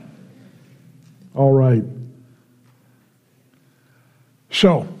All right.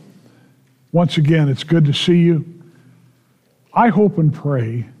 So, once again, it's good to see you. I hope and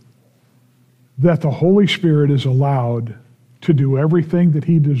pray that the Holy Spirit is allowed to do everything that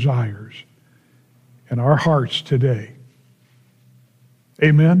He desires in our hearts today.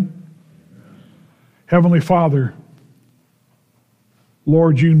 Amen? Heavenly Father,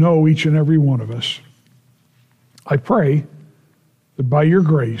 Lord, you know each and every one of us. I pray that by your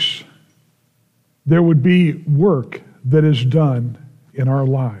grace, there would be work that is done in our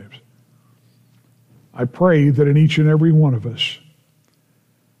lives. I pray that in each and every one of us,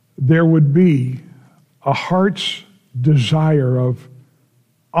 there would be a heart's desire of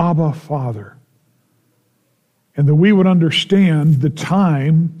Abba, Father, and that we would understand the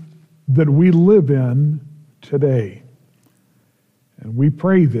time that we live in today. And we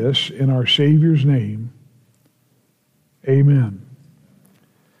pray this in our Savior's name. Amen.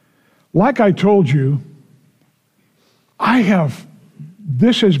 Like I told you,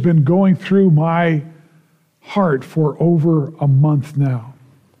 this has been going through my heart for over a month now.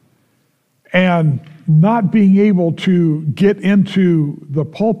 And not being able to get into the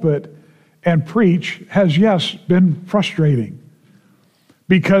pulpit and preach has, yes, been frustrating.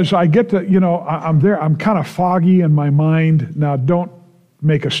 Because I get to, I'm there, I'm kind of foggy in my mind. Now, don't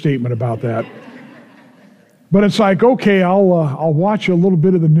make a statement about that. But it's like, okay, I'll watch a little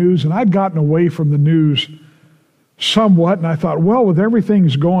bit of the news, and I'd gotten away from the news somewhat, and I thought, well, with everything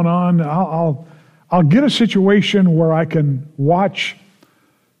that's going on, I'll get a situation where I can watch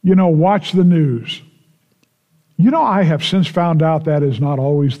the news. I have since found out that is not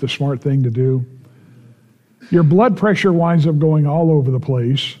always the smart thing to do. Your blood pressure winds up going all over the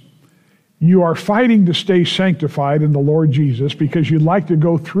place. You are fighting to stay sanctified in the Lord Jesus because you'd like to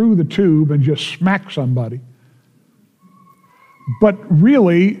go through the tube and just smack somebody. But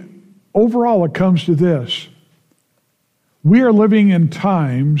really, overall, it comes to this. We are living in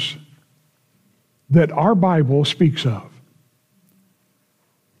times that our Bible speaks of.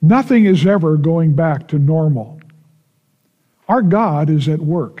 Nothing is ever going back to normal. Our God is at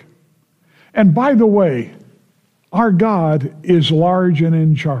work. And by the way, our God is large and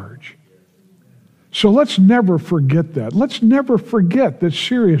in charge. So let's never forget that. Let's never forget that,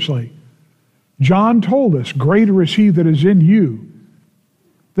 seriously. John told us, greater is He that is in you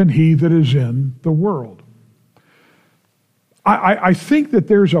than he that is in the world. I think that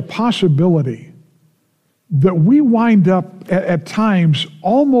there's a possibility that we wind up at times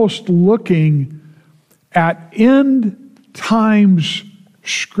almost looking at end times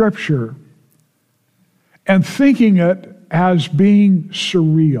Scripture and thinking it as being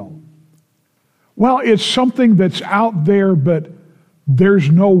surreal. Well, it's something that's out there, but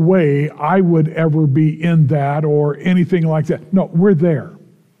there's no way I would ever be in that or anything like that. No, we're there.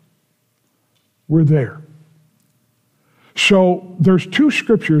 We're there. So there's two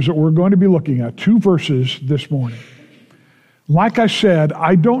scriptures that we're going to be looking at, two verses this morning. Like I said,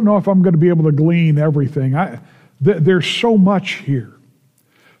 I don't know if I'm going to be able to glean everything. There's so much here.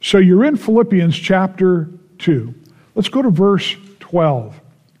 So you're in Philippians chapter 2. Let's go to verse 12.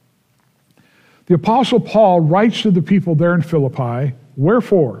 The Apostle Paul writes to the people there in Philippi,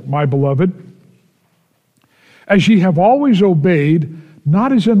 "Wherefore, my beloved, as ye have always obeyed,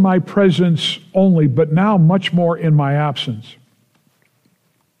 not as in my presence only, but now much more in my absence."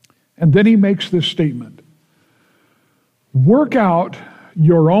 And then he makes this statement. "Work out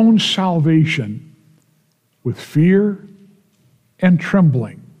your own salvation with fear and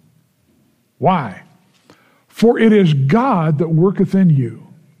trembling." Why? "For it is God that worketh in you,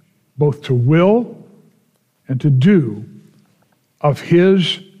 both to will and to do of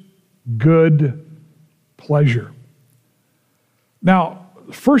His good pleasure." Now,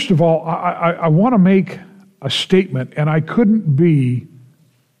 first of all, I want to make a statement, and I couldn't be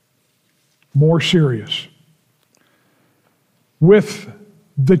more serious. With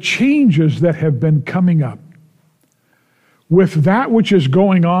the changes that have been coming up, with that which is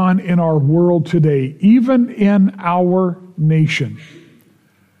going on in our world today, even in our nation,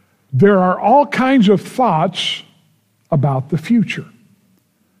 there are all kinds of thoughts about the future.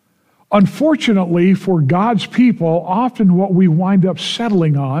 Unfortunately, for God's people, often what we wind up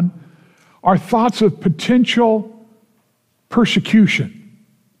settling on are thoughts of potential persecution,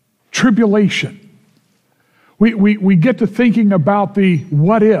 tribulation. We get to thinking about the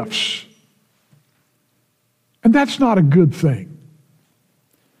what ifs. And that's not a good thing.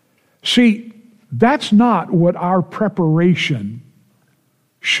 See, that's not what our preparation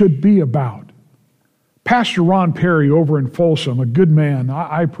should be about. Pastor Ron Perry over in Folsom, a good man,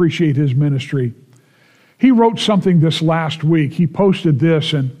 I appreciate his ministry. He wrote something this last week. He posted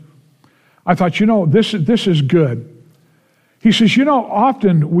this, and I thought, this is good. He says,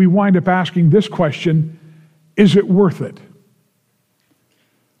 often we wind up asking this question, is it worth it?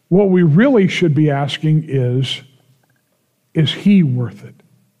 What we really should be asking is he worth it?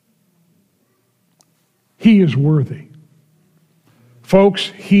 He is worthy. Folks,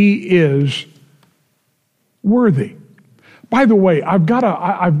 he is worthy. By the way, I've got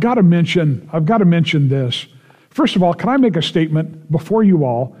to mention this. First of all, can I make a statement before you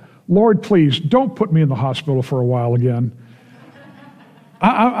all? Lord, please don't put me in the hospital for a while again.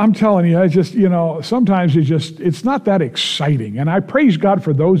 I'm telling you, sometimes it's not that exciting. And I praise God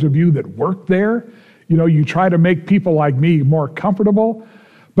for those of you that work there. You try to make people like me more comfortable.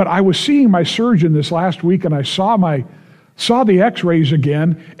 But I was seeing my surgeon this last week, and I saw the x-rays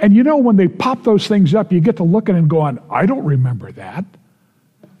again. And when they pop those things up, you get to looking and going, I don't remember that.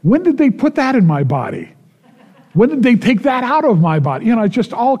 When did they put that in my body? When did they take that out of my body?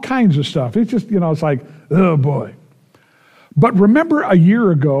 Just all kinds of stuff. It's just, it's like, oh boy. But remember a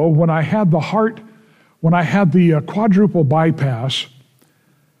year ago when I had the quadruple bypass,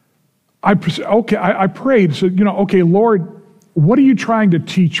 I prayed, said, okay, Lord, what are you trying to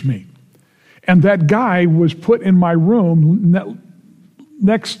teach me? And that guy was put in my room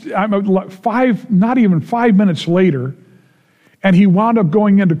not even 5 minutes later, and he wound up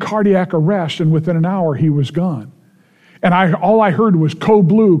going into cardiac arrest, and within an hour he was gone. And all I heard was code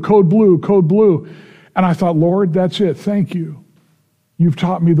blue, code blue, code blue. And I thought, Lord, that's it. Thank you. You've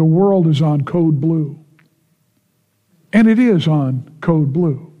taught me the world is on code blue. And it is on code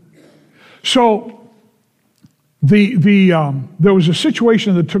blue. So there was a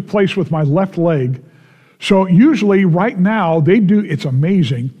situation that took place with my left leg. So usually right now it's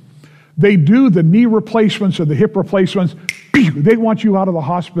amazing. They do the knee replacements or the hip replacements. They want you out of the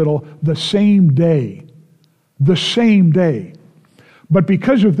hospital the same day. The same day. But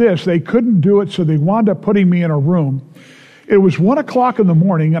because of this, they couldn't do it, so they wound up putting me in a room. It was 1 o'clock in the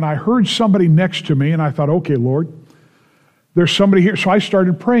morning, and I heard somebody next to me, and I thought, okay, Lord, there's somebody here. So I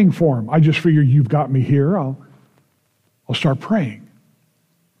started praying for him. I just figured, you've got me here. I'll start praying.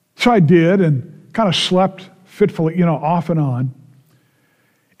 So I did, and kind of slept fitfully, off and on.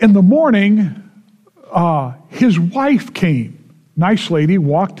 In the morning, his wife came. Nice lady,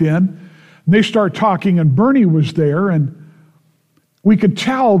 walked in, and they started talking, and Bernie was there, and we could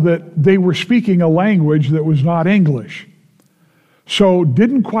tell that they were speaking a language that was not English. So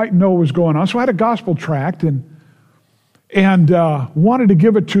didn't quite know what was going on. So I had a gospel tract and wanted to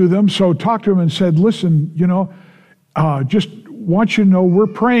give it to them. So talked to them and said, listen, just want you to know we're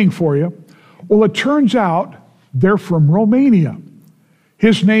praying for you. Well, it turns out they're from Romania.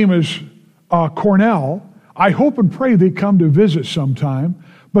 His name is Cornell. I hope and pray they come to visit sometime,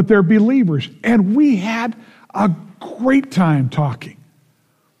 but they're believers. And we had a great time talking.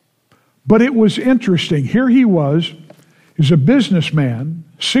 But it was interesting. Here he was. He's a businessman,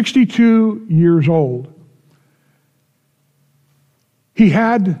 62 years old. He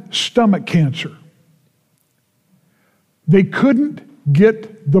had stomach cancer. They couldn't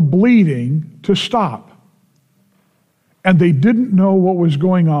get the bleeding to stop. And they didn't know what was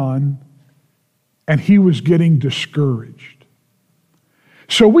going on, and he was getting discouraged.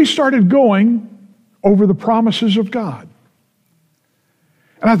 So we started going over the promises of God.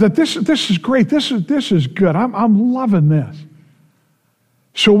 And I thought, this is great. This is good. I'm loving this.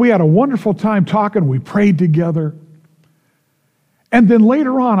 So we had a wonderful time talking. We prayed together. And then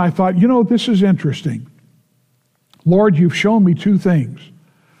later on, I thought, this is interesting. Lord, you've shown me two things.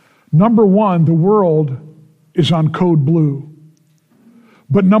 Number one, the world is on code blue.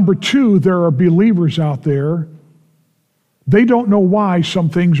 But number two, there are believers out there. They don't know why some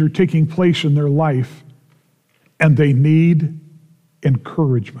things are taking place in their life, and they need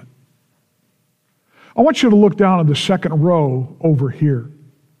encouragement. I want you to look down in the second row over here.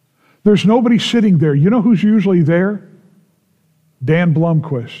 There's nobody sitting there. You know who's usually there? Dan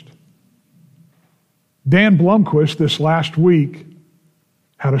Blomquist. Dan Blomquist this last week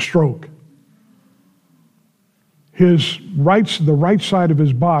had a stroke. The right side of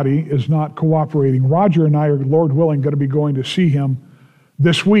his body is not cooperating. Roger and I are, Lord willing, going to be going to see him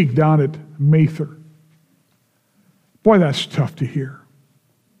this week down at Mather. Boy, that's tough to hear.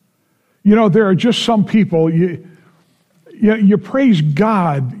 There are just some people, you praise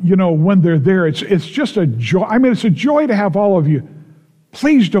God, when they're there. It's just a joy. It's a joy to have all of you.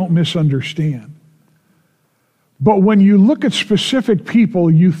 Please don't misunderstand. But when you look at specific people,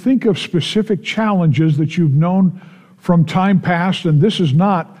 you think of specific challenges that you've known from time past, and this is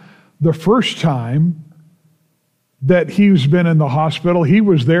not the first time that he's been in the hospital. He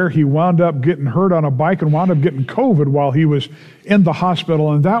was there. He wound up getting hurt on a bike and wound up getting COVID while he was in the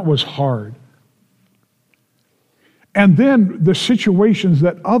hospital, and that was hard. And then the situations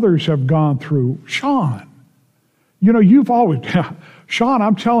that others have gone through. Sean, you've always, Sean,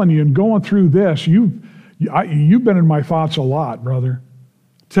 I'm telling you, and going through this, you've been in my thoughts a lot, brother.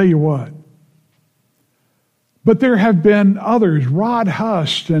 Tell you what. But there have been others, Rod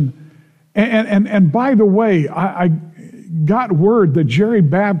Hust, and by the way, I got word that Jerry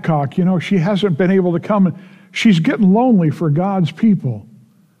Babcock, she hasn't been able to come. She's getting lonely for God's people.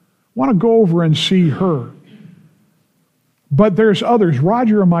 Want to go over and see her. But there's others.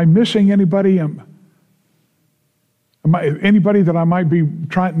 Roger, am I missing anybody? Anybody that I might be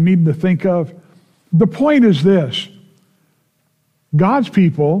needing to think of? The point is this. God's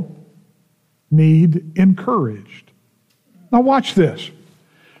people need encouraged. Now watch this.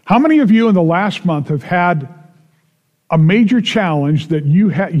 How many of you in the last month have had a major challenge that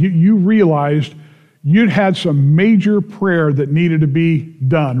you realized you'd had some major prayer that needed to be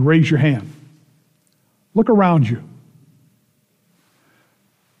done? Raise your hand. Look around you.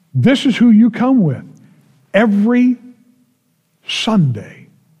 This is who you come with every Sunday.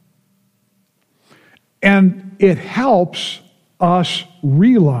 And it helps us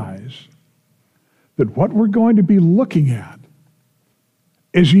realize that what we're going to be looking at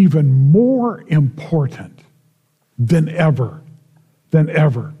is even more important than ever.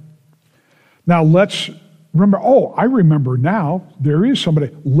 Now let's remember, I remember now, there is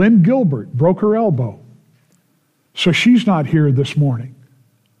somebody, Lynn Gilbert broke her elbow. So she's not here this morning.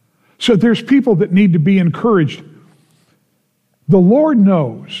 So there's people that need to be encouraged. The Lord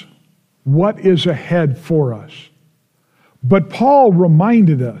knows what is ahead for us. But Paul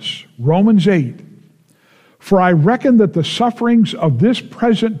reminded us, Romans 8, for I reckon that the sufferings of this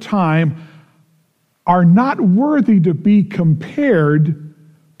present time are not worthy to be compared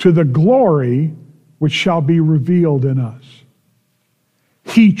to the glory which shall be revealed in us.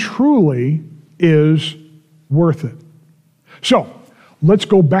 He truly is worth it. So, let's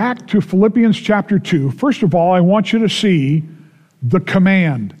go back to Philippians chapter 2. First of all, I want you to see the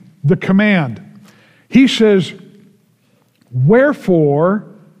command. The command. He says, wherefore,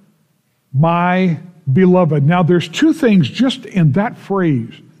 my beloved. Now, there's two things just in that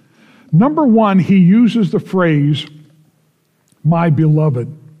phrase. Number one, he uses the phrase, my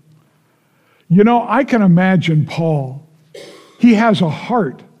beloved. I can imagine Paul. He has a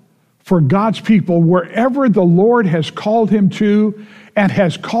heart for God's people wherever the Lord has called him to and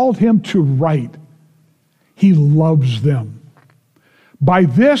has called him to write. He loves them. By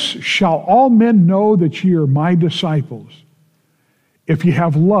this shall all men know that ye are my disciples, if ye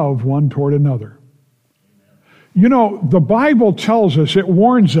have love one toward another. The Bible tells us, it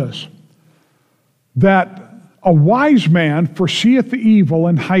warns us, that a wise man foreseeth the evil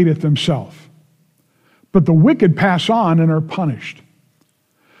and hideth himself, but the wicked pass on and are punished.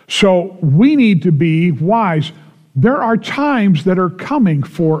 So we need to be wise. There are times that are coming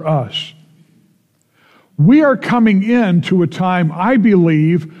for us. We are coming into a time, I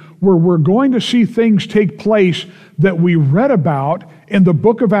believe, where we're going to see things take place that we read about in the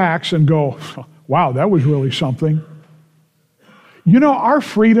book of Acts and go, wow, that was really something. Our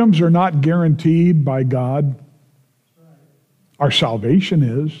freedoms are not guaranteed by God. Our salvation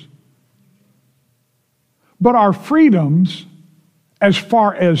is. But our freedoms, as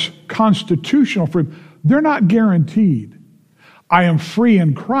far as constitutional freedom, they're not guaranteed. I am free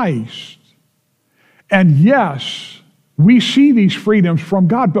in Christ. And yes, we see these freedoms from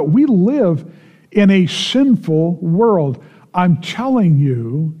God, but we live in a sinful world. I'm telling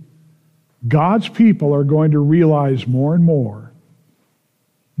you, God's people are going to realize more and more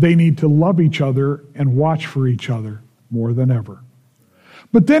they need to love each other and watch for each other more than ever.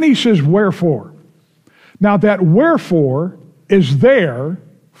 But then he says, wherefore? Now that wherefore is there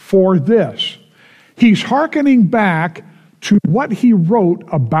for this. He's hearkening back to what he wrote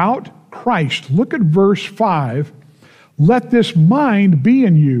about Christ. Look at verse 5. Let this mind be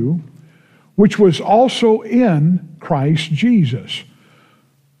in you, which was also in Christ Jesus,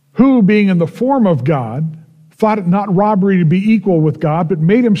 who, being in the form of God, thought it not robbery to be equal with God, but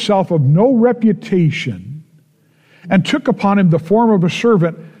made himself of no reputation, and took upon him the form of a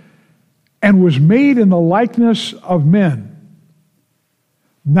servant, and was made in the likeness of men.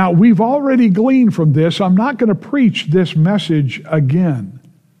 Now, we've already gleaned from this. I'm not going to preach this message again.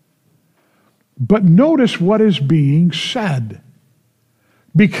 But notice what is being said.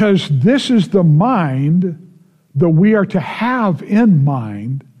 Because this is the mind that we are to have in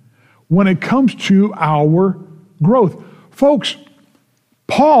mind when it comes to our growth. Folks,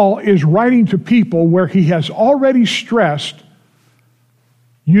 Paul is writing to people where he has already stressed,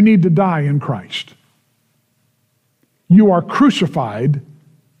 you need to die in Christ. You are crucified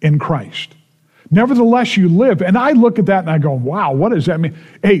in Christ. Nevertheless, you live. And I look at that and I go, wow, what does that mean?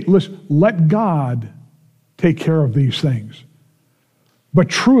 Hey, listen, let God take care of these things. But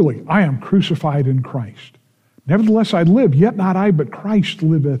truly, I am crucified in Christ. Nevertheless, I live, yet not I, but Christ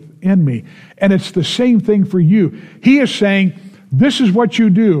liveth in me. And it's the same thing for you. He is saying, this is what you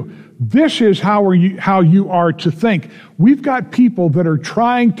do. This is how you are to think. We've got people that are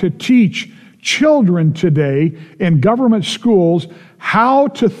trying to teach children today in government schools how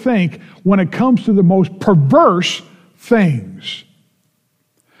to think when it comes to the most perverse things.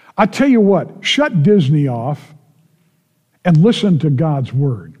 I tell you what, shut Disney off and listen to God's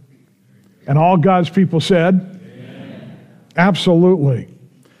Word. And all God's people said, amen. Absolutely.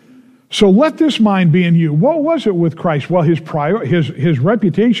 So let this mind be in you. What was it with Christ? Well, his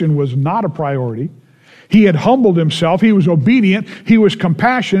reputation was not a priority. He had humbled himself. He was obedient. He was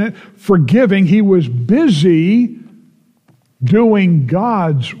compassionate, forgiving. He was busy doing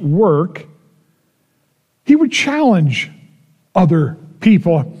God's work. He would challenge other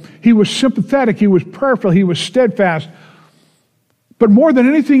people. He was sympathetic. He was prayerful. He was steadfast. But more than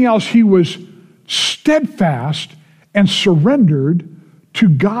anything else, he was steadfast and surrendered to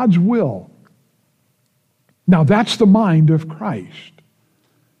God's will. Now, that's the mind of Christ.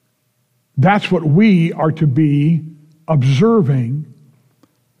 That's what we are to be observing,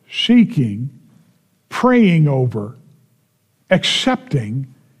 seeking, praying over,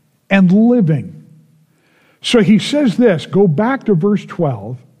 accepting, and living. So he says this, go back to verse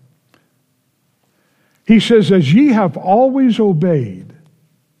 12. He says, as ye have always obeyed,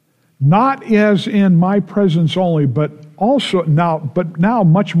 not as in my presence only, but now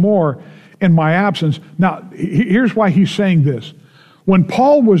much more in my absence. Now, here's why he's saying this. When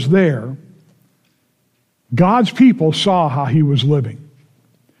Paul was there, God's people saw how he was living.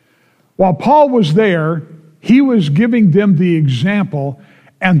 While Paul was there, he was giving them the example,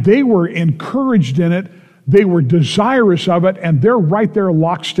 and they were encouraged in it. They were desirous of it, and they're right there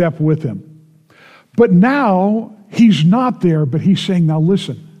lockstep with him. But now he's not there, but he's saying, now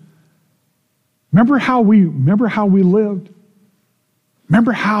listen, remember how we lived?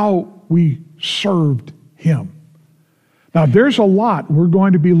 Remember how we served him? Now, there's a lot we're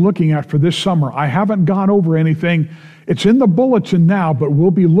going to be looking at for this summer. I haven't gone over anything. It's in the bulletin now, but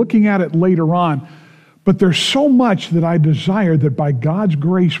we'll be looking at it later on. But there's so much that I desire that by God's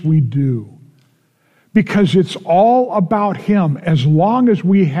grace we do. Because it's all about him. As long as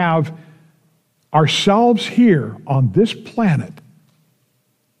we have ourselves here on this planet,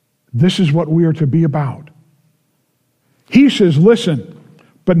 this is what we are to be about. He says, listen,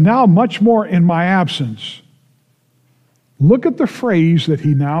 but now much more in my absence. Look at the phrase that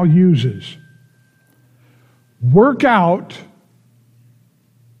he now uses. Work out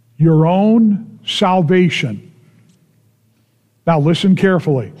your own salvation. Now listen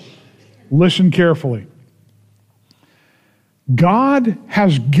carefully. Listen carefully. God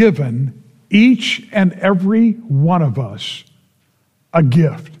has given each and every one of us a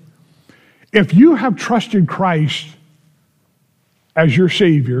gift. If you have trusted Christ as your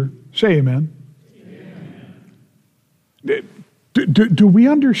Savior, say amen. Amen. Do we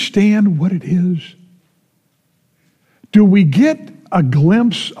understand what it is? Do we get a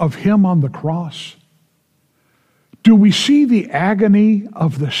glimpse of him on the cross? Do we see the agony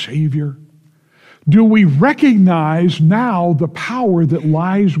of the Savior? Do we recognize now the power that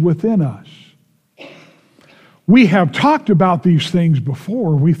lies within us? We have talked about these things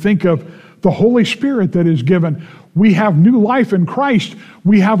before. We think of the Holy Spirit that is given. We have new life in Christ.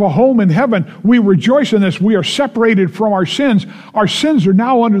 We have a home in heaven. We rejoice in this. We are separated from our sins. Our sins are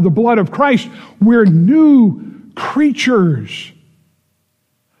now under the blood of Christ. We're new creatures.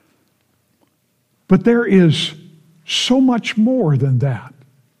 But there is so much more than that.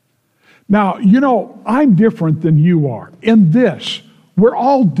 Now, I'm different than you are. In this, we're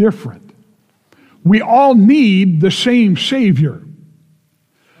all different. We all need the same Savior.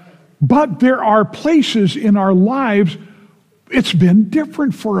 But there are places in our lives, it's been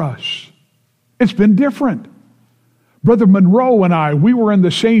different for us. It's been different. Brother Monroe and I, we were in the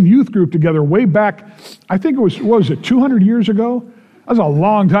same youth group together way back, I think it was, 200 years ago? That was a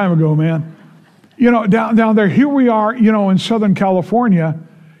long time ago, man. Down there, here we are, in Southern California.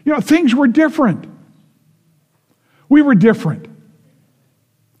 Things were different. We were different.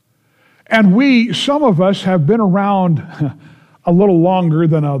 And some of us have been around a little longer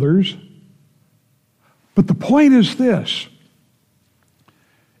than others. But the point is this.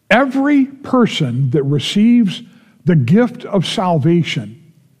 Every person that receives the gift of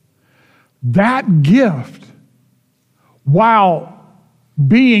salvation, that gift, while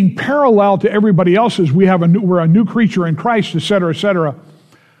being parallel to everybody else's, we're a new creature in Christ, etc., etc.,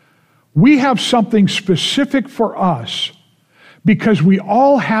 We have something specific for us because we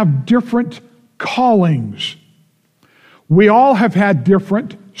all have different callings. We all have had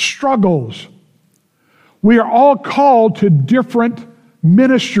different struggles. We are all called to different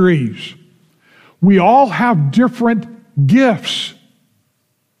ministries. We all have different gifts,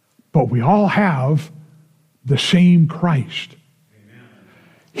 but we all have the same Christ. Amen.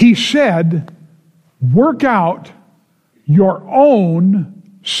 He said, work out your own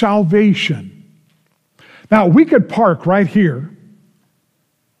salvation. Now, we could park right here.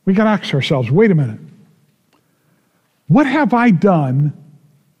 We could ask ourselves, wait a minute. What have I done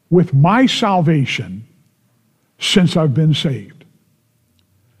with my salvation since I've been saved?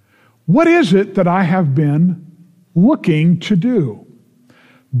 What is it that I have been looking to do?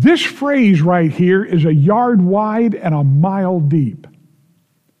 This phrase right here is a yard wide and a mile deep.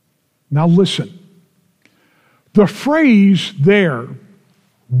 Now listen. The phrase there,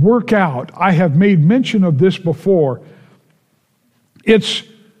 work out, I have made mention of this before.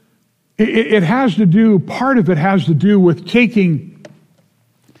 It has to do, part of it has to do with taking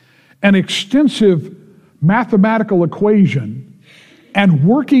an extensive mathematical equation and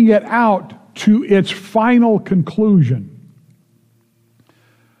working it out to its final conclusion.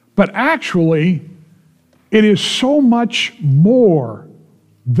 But actually, it is so much more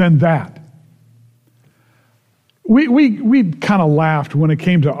than that. We kind of laughed when it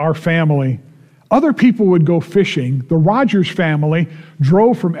came to our family. Other people would go fishing. The Rogers family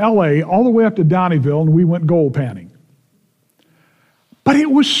drove from LA all the way up to Downeyville, and we went gold panning. But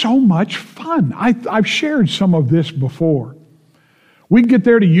it was so much fun. I've shared some of this before. We'd get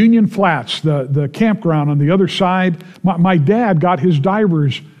there to Union Flats, the campground on the other side. My dad got his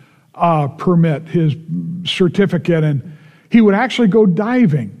diver's permit, his certificate, and he would actually go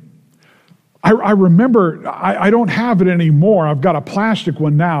diving. I remember, I don't have it anymore. I've got a plastic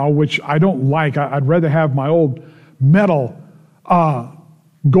one now, which I don't like. I'd rather have my old metal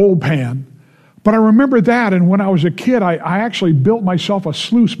gold pan. But I remember that, and when I was a kid, I actually built myself a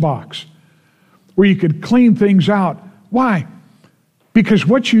sluice box where you could clean things out. Why? Because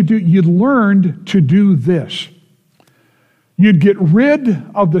what you do, you learned to do this. You'd get rid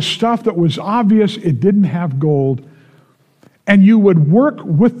of the stuff that was obvious it didn't have gold, and you would work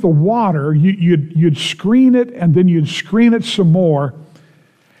with the water. You'd screen it, and then you'd screen it some more,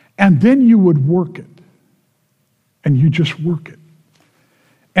 and then you would work it. And you just work it.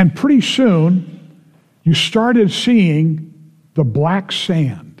 And pretty soon, you started seeing the black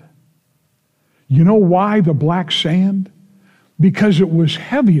sand. You know why the black sand? Because it was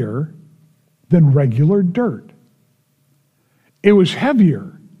heavier than regular dirt. It was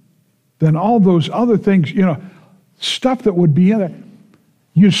heavier than all those other things, stuff that would be in it.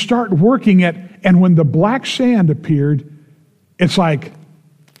 You start working it, and when the black sand appeared, it's like,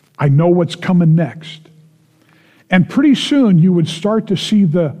 I know what's coming next. And pretty soon you would start to see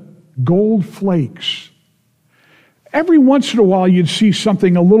the gold flakes. Every once in a while you'd see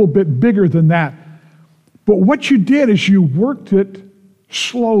something a little bit bigger than that. But what you did is you worked it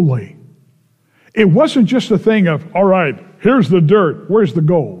slowly. It wasn't just a thing of, all right, here's the dirt, where's the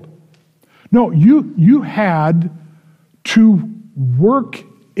gold? No, you had to work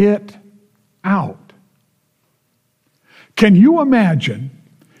it out. Can you imagine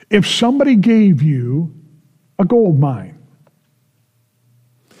if somebody gave you a gold mine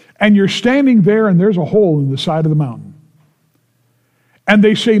and you're standing there and there's a hole in the side of the mountain and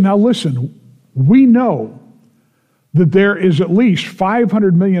they say, now listen, we know that there is at least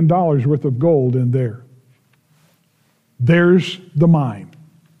 $500 million worth of gold in there. There's the mine.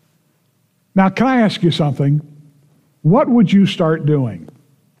 Now, can I ask you something? What would you start doing?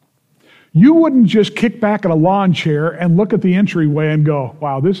 You wouldn't just kick back in a lawn chair and look at the entryway and go,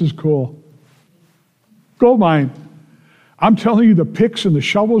 wow, this is cool. Gold mine. I'm telling you, the picks and the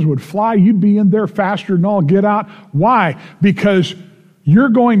shovels would fly. You'd be in there faster than all get out. Why? Because you're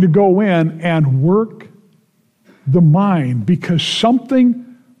going to go in and work the mine because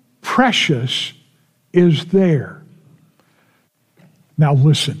something precious is there. Now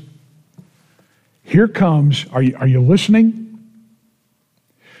listen. Here comes, are you listening?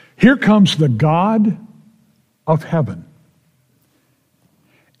 Here comes the God of heaven.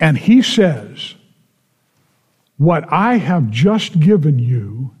 And he says, what I have just given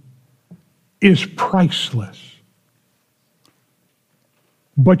you is priceless.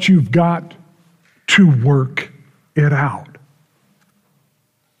 But you've got to work it out.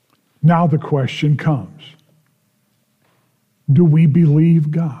 Now the question comes, do we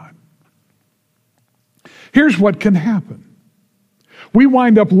believe God? Here's what can happen. We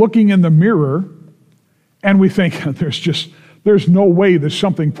wind up looking in the mirror and we think, There's no way that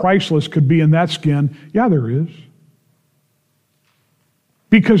something priceless could be in that skin. Yeah, there is.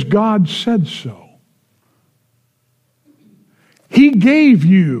 Because God said so. He gave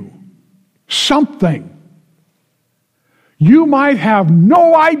you something. You might have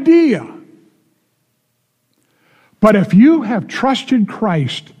no idea. But if you have trusted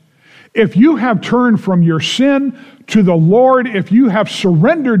Christ, if you have turned from your sin to the Lord, if you have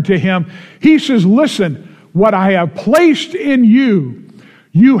surrendered to Him, He says, listen, what I have placed in you,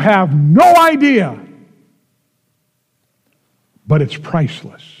 you have no idea, but it's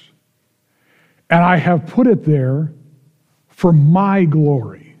priceless. And I have put it there for my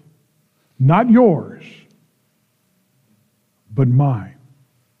glory, not yours, but mine.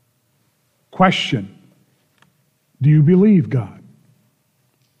 Question, do you believe God?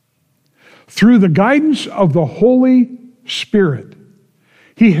 Through the guidance of the Holy Spirit,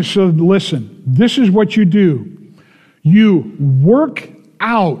 He has said, listen, this is what you do. You work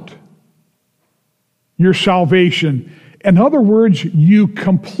out your salvation. In other words, you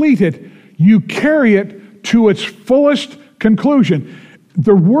complete it. You carry it to its fullest conclusion.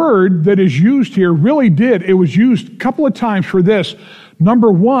 The word that is used here really it was used a couple of times for this.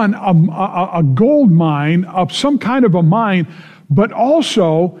 Number one, a gold mine, of some kind of a mine, but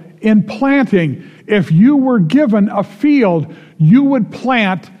also in planting. If you were given a field, you would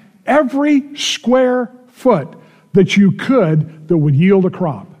plant every square foot that you could that would yield a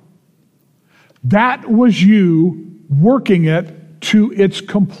crop. That was you working it to its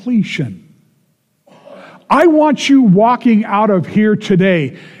completion. I want you walking out of here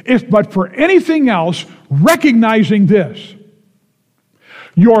today, if but for anything else, recognizing this.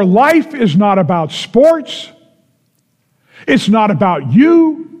 Your life is not about sports. It's not about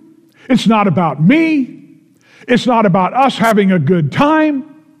you. It's not about me. It's not about us having a good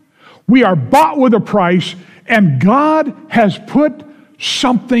time. We are bought with a price, and God has put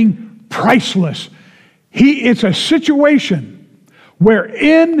something priceless. It's a situation where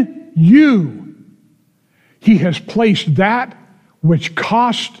in you, He has placed that which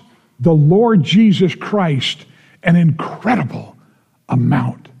cost the Lord Jesus Christ an incredible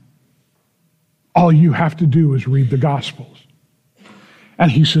amount. All you have to do is read the Gospels. And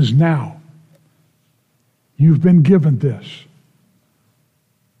He says, now, you've been given this.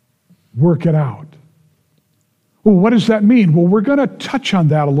 Work it out. Well, what does that mean? Well, we're going to touch on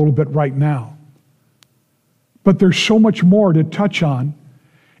that a little bit right now. But there's so much more to touch on.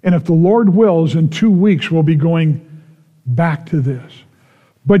 And if the Lord wills, in 2 weeks, we'll be going back to this.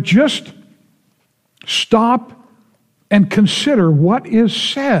 But just stop and consider what is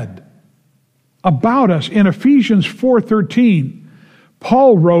said about us. In Ephesians 4:13,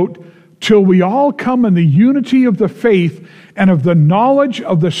 Paul wrote, till we all come in the unity of the faith and of the knowledge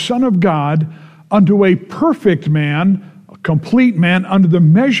of the Son of God, unto a perfect man, a complete man, unto the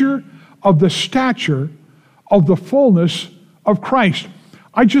measure of the stature of the fullness of Christ.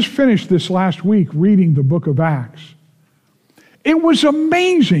 I just finished this last week reading the book of Acts. It was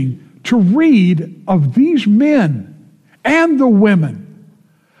amazing to read of these men and the women.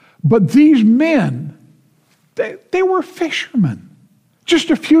 But these men, they were fishermen. Just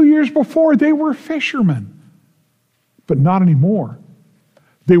a few years before, they were fishermen. But not anymore.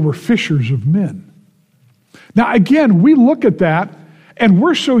 They were fishers of men. Now, again, we look at that, and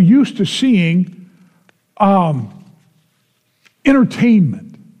we're so used to seeing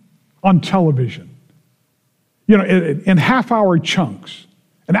entertainment on television. You know, in half-hour chunks,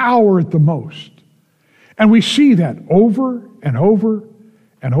 an hour at the most. And we see that over and over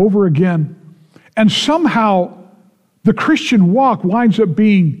and over again. And somehow the Christian walk winds up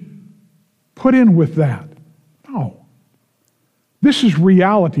being put in with that. No. This is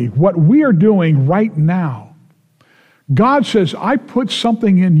reality. What we are doing right now. God says, I put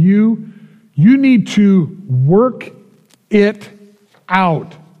something in you. You need to work it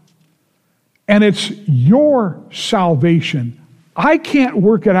out. And it's your salvation. I can't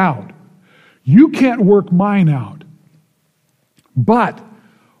work it out. You can't work mine out. But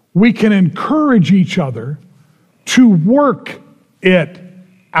we can encourage each other to work it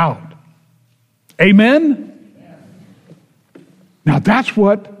out. Amen? Now that's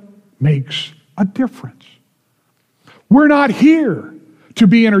what makes a difference. We're not here to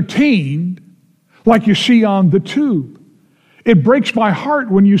be entertained like you see on the tube. It breaks my heart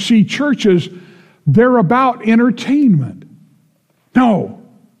when you see churches, they're about entertainment. No.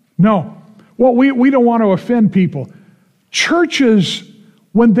 Well, we don't want to offend people. Churches,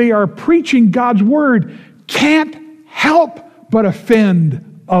 when they are preaching God's word, can't help but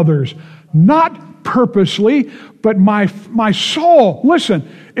offend others. Not not purposely, but my soul. Listen,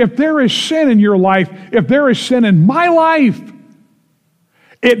 if there is sin in your life, if there is sin in my life,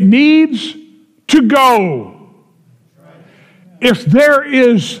 it needs to go. If there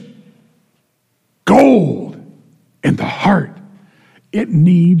is gold in the heart, it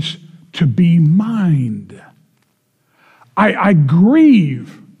needs to be mined. I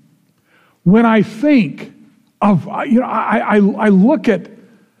grieve when I think of, I look at,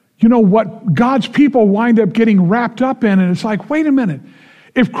 what God's people wind up getting wrapped up in, and it's like, wait a minute.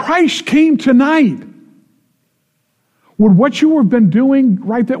 If Christ came tonight, would what you have been doing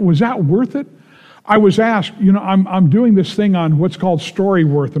right there, was that worth it? I was asked, I'm doing this thing on what's called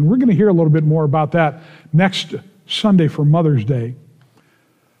StoryWorth, and we're going to hear a little bit more about that next Sunday for Mother's Day.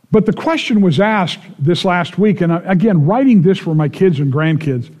 But the question was asked this last week, and again, writing this for my kids and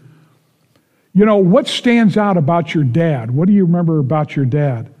grandkids, what stands out about your dad? What do you remember about your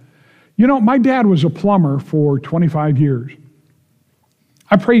dad? My dad was a plumber for 25 years.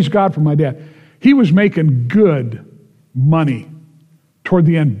 I praise God for my dad. He was making good money toward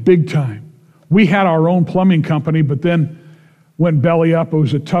the end, big time. We had our own plumbing company, but then went belly up. It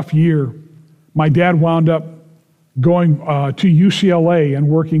was a tough year. My dad wound up going to UCLA and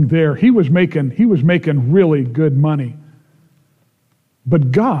working there. He was making really good money.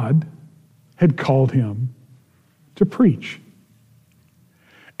 But God had called him to preach.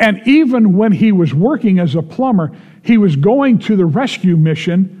 And even when he was working as a plumber, he was going to the rescue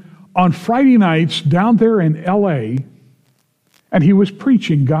mission on Friday nights down there in LA, and he was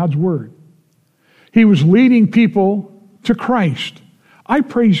preaching God's word. He was leading people to Christ. I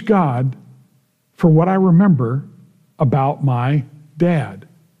praise God for what I remember about my dad.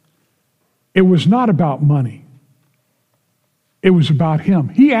 It was not about money. It was about him.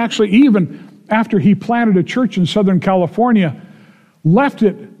 He actually, even after he planted a church in Southern California, left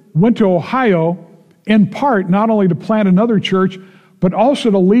it, went to Ohio, in part not only to plant another church, but also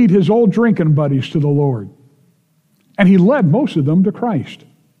to lead his old drinking buddies to the Lord. And he led most of them to Christ.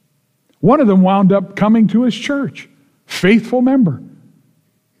 One of them wound up coming to his church, faithful member.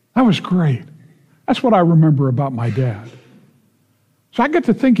 That was great. That's what I remember about my dad. So I get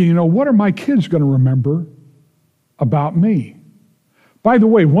to thinking, what are my kids going to remember about me? By the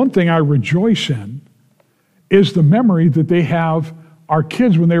way, one thing I rejoice in is the memory that they have, our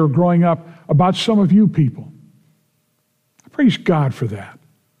kids when they were growing up, about some of you people. I praise God for that.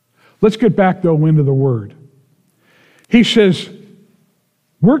 Let's get back, though, into the Word. He says,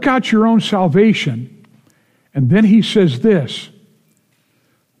 work out your own salvation. And then he says this,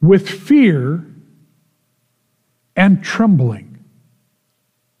 with fear and trembling.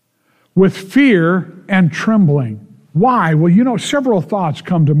 With fear and trembling. Why? Well, several thoughts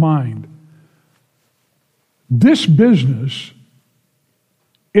come to mind. This business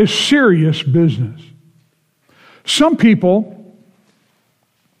is serious business. Some people,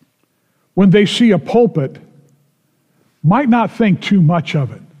 when they see a pulpit, might not think too much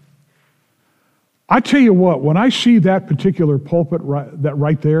of it. I tell you what, when I see that particular pulpit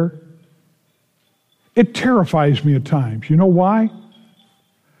right there, it terrifies me at times. You know why?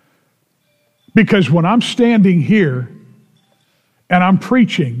 Because when I'm standing here and I'm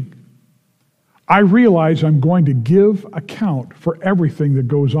preaching, I realize I'm going to give account for everything that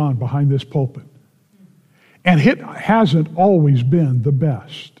goes on behind this pulpit. And it hasn't always been the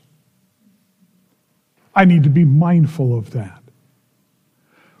best. I need to be mindful of that.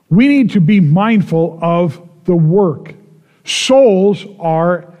 We need to be mindful of the work. Souls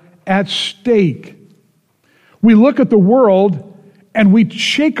are at stake. We look at the world and we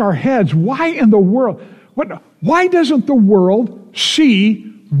shake our heads. Why in the world? Why doesn't the world see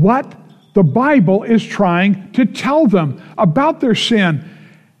what the Bible is trying to tell them about their sin?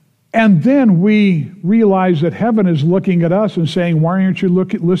 And then we realize that heaven is looking at us and saying, why aren't you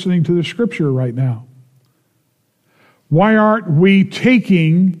listening to the Scripture right now? Why aren't we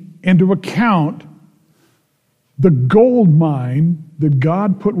taking into account the gold mine that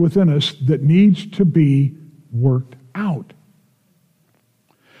God put within us that needs to be worked out?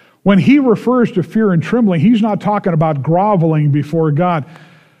 When he refers to fear and trembling, he's not talking about groveling before God.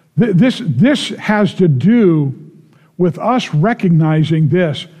 This has to do with us recognizing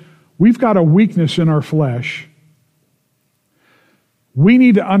this. We've got a weakness in our flesh. We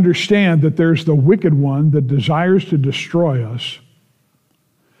need to understand that there's the wicked one that desires to destroy us.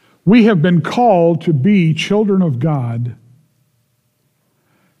 We have been called to be children of God.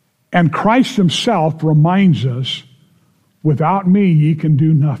 And Christ himself reminds us, without me ye can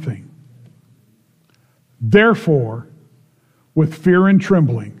do nothing. Therefore, with fear and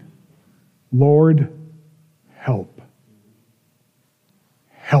trembling, Lord, help.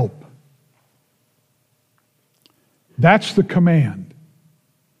 Help. That's the command.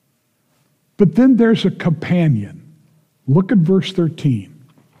 But then there's a companion. Look at verse 13.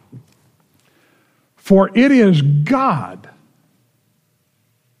 For it is God,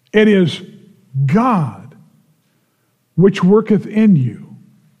 which worketh in you,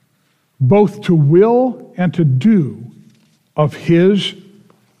 both to will and to do of his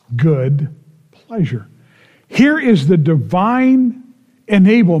good pleasure. Here is the divine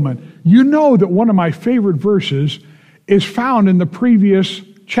enablement. You know that one of my favorite verses is found in the previous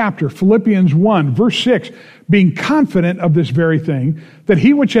chapter, Philippians 1, verse 6, being confident of this very thing, that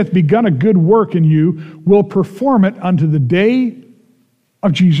he which hath begun a good work in you will perform it unto the day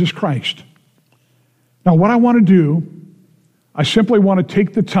of Jesus Christ. Now, what I want to do, I simply want to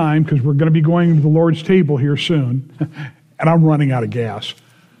take the time, because we're going to be going to the Lord's table here soon, and I'm running out of gas.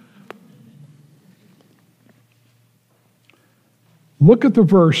 Look at the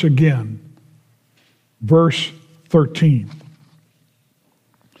verse again, verse 13.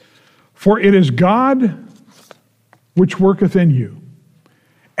 For it is God which worketh in you.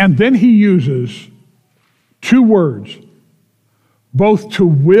 And then he uses two words, both to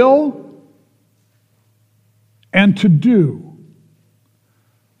will and to do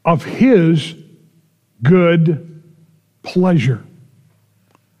of his good pleasure.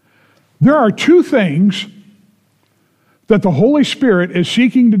 There are two things that the Holy Spirit is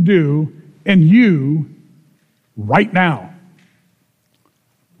seeking to do in you right now.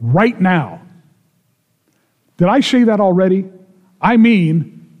 Right now. Did I say that already? I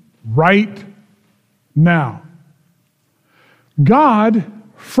mean right now. God,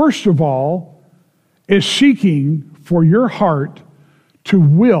 first of all, is seeking for your heart to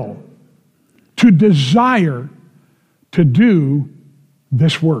will, to desire to do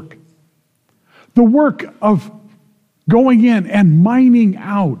this work. The work of going in and mining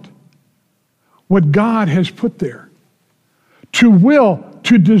out what God has put there. To will,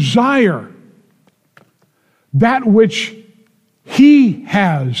 to desire that which he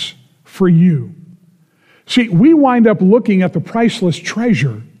has for you. See, we wind up looking at the priceless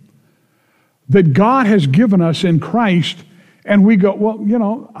treasure that God has given us in Christ, and we go,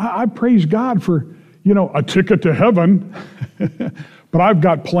 well, I praise God for, a ticket to heaven, but I've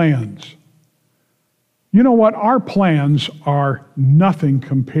got plans. You know what? Our plans are nothing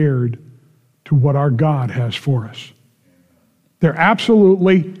compared to what our God has for us. They're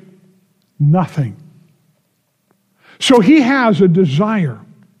absolutely nothing. So he has a desire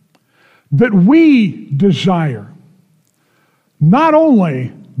that we desire. Not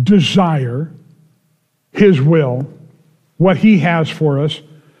only desire his will, what he has for us,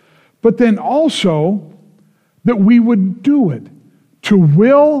 but then also that we would do it, to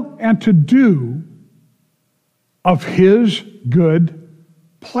will and to do of his good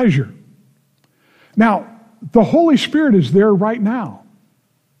pleasure. Now, the Holy Spirit is there right now.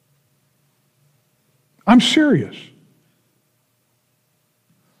 I'm serious.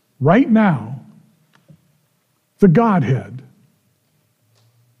 Right now, the Godhead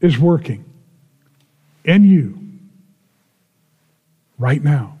is working in you right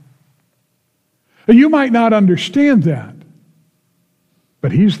now. And you might not understand that,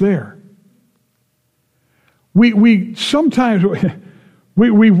 but he's there. We sometimes,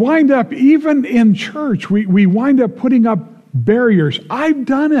 we wind up, even in church, we wind up putting up barriers. I've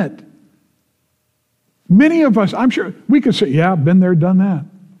done it. Many of us, I'm sure, we could say, yeah, I've been there, done that.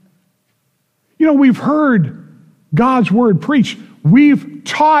 We've heard God's word preached. We've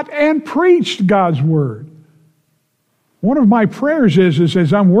taught and preached God's word. One of my prayers is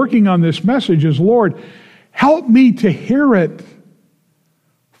as I'm working on this message is, Lord, help me to hear it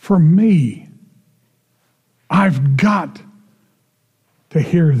for me. I've got to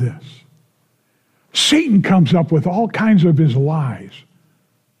hear this. Satan comes up with all kinds of his lies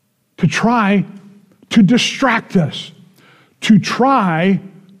to try to distract us, to try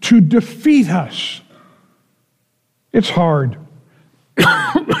to defeat us. It's hard.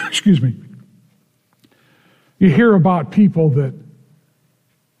 Excuse me. You hear about people that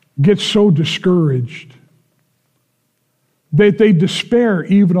get so discouraged that they despair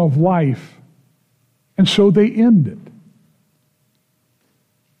even of life, and so they end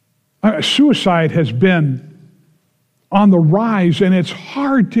it. Suicide has been on the rise, and it's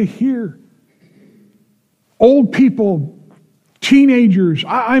hard to hear. Old people, teenagers,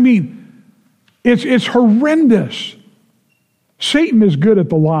 I mean, it's horrendous. Satan is good at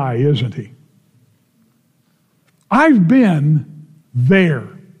the lie, isn't he? I've been there,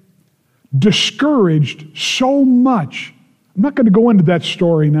 discouraged so much. I'm not going to go into that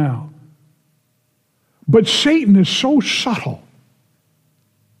story now. But Satan is so subtle.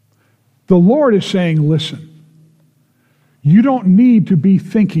 The Lord is saying, listen, You don't need to be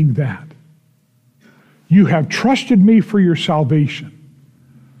thinking that. You have trusted me for your salvation.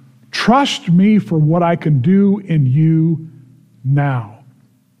 Trust me for what I can do in you now.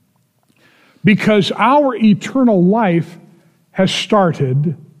 Because our eternal life has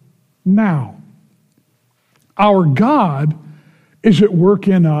started now. Our God is at work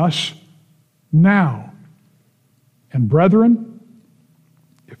in us now. And brethren,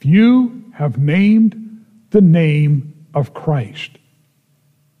 if you have named the name of Christ,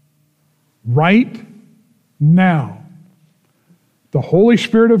 right now, the Holy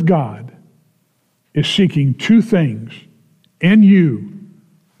Spirit of God is seeking two things in you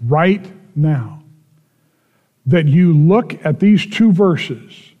right now. That you look at these two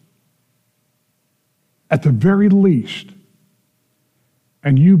verses, at the very least,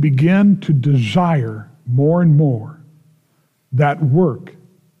 and you begin to desire more and more that work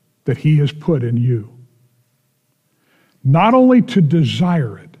that He has put in you. Not only to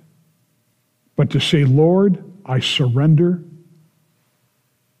desire it, but to say, Lord, I surrender,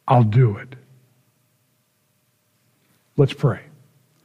 I'll do it. Let's pray.